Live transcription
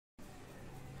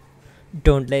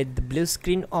Don't let the blue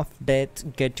screen of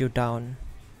death get you down.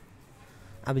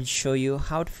 I will show you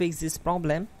how to fix this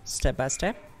problem step by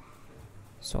step.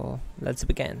 So let's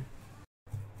begin.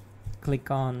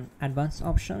 Click on Advanced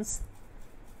Options,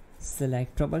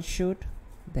 select Troubleshoot,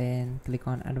 then click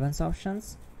on Advanced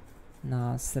Options.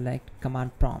 Now select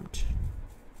Command Prompt.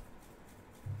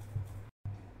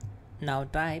 Now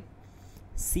type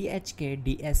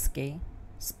chkdsk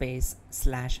space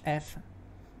 /f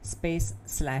space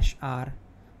 /r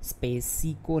space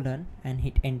c : and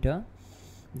hit enter.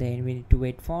 Then we need to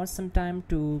wait for some time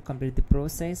to complete the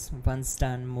process. Once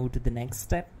done, move to the next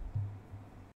step.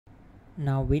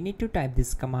 Now we need to type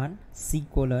this command c :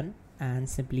 and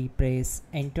simply press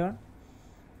enter.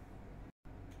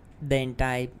 Then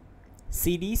type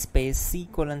cd space c :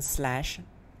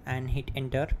 / and hit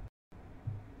enter.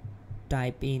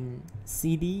 Type in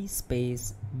cd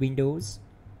space Windows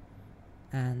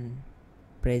and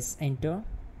press enter.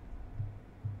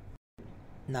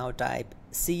 Now type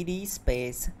cd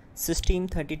space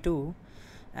system32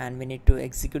 and we need to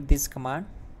execute this command.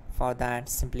 For that,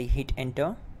 simply hit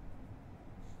enter.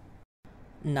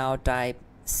 Now type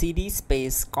cd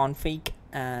space config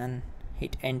and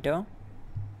hit enter.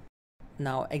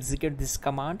 Now execute this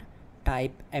command.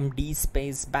 Type md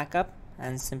space backup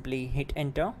and simply hit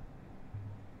enter.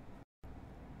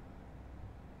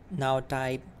 Now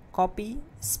type copy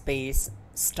space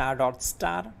 **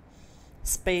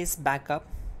 space backup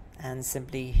and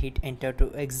simply hit enter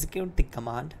to execute the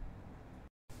command.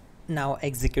 Now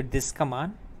execute this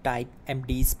command. Type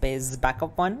md space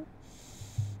backup1,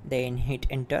 then hit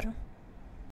enter.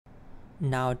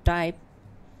 Now type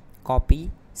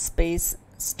copy space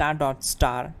 **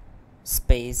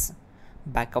 space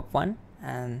backup1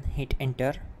 and hit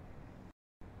enter.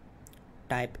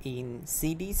 Type in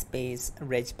cd space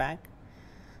regback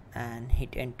and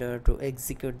hit enter to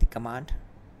execute the command.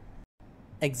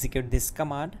 Execute this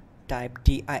command. Type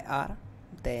dir,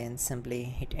 then simply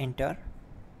hit enter.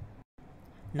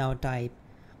 Now type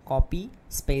copy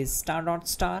space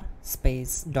 **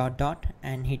 space ...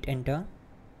 and hit enter.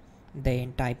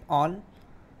 Then type all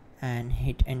and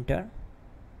hit enter.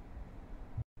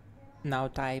 Now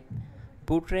type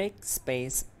bootrec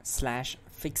space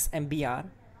 /fixmbr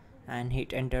and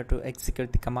hit enter to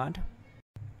execute the command.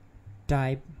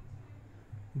 Type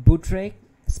bootrec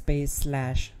space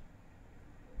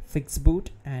 /fixboot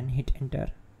and hit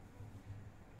enter.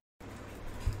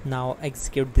 Now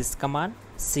execute this command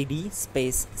cd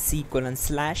space c :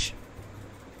 /.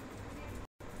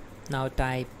 Now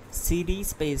type cd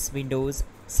space Windows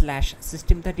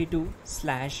 /system32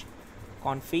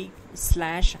 /config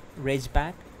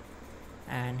 /regback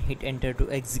and hit enter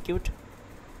to execute.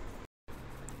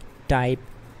 Type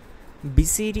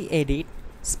bcdedit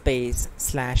space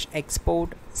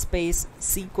 /export space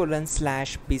c :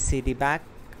 /bcd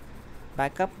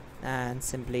backup and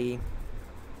simply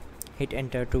hit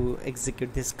enter to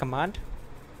execute this command.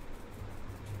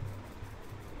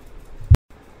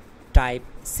 Type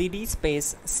cd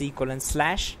space c :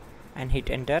 / and hit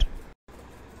enter.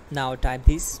 Now type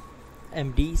this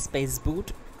md space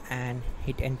boot and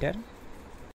hit enter.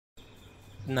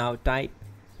 Now type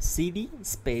cd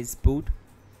space boot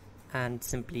and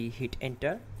simply hit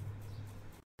enter.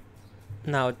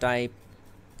 Now type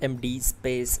md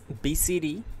space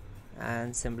bcd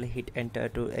and simply hit enter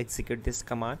to execute this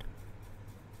command.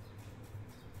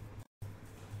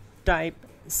 Type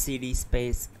cd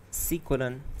space c : /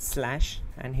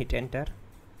 and hit enter.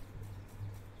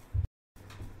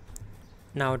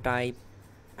 Now type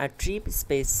attrib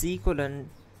space c : -boot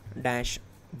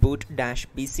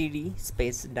 -bcd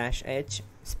space -h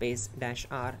space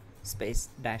 -r space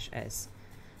 -s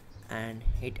and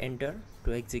hit enter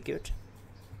to execute.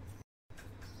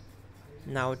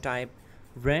 Now type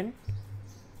run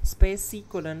space c :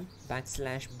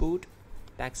 \boot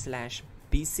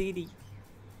 \bcd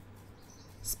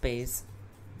space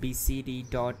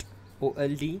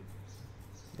bcd.old,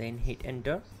 then hit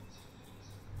enter.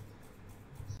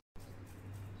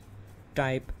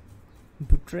 Type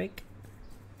bootrec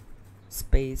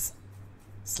space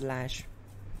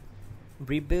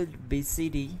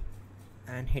 /rebuildbcd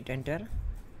and hit enter.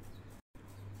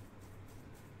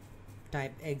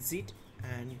 Type exit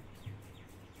and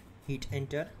hit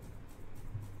enter.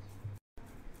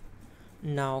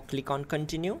 Now click on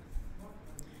continue.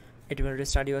 It will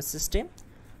restart your system.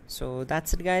 So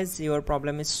that's it guys, your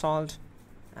problem is solved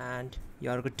and you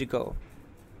are good to go.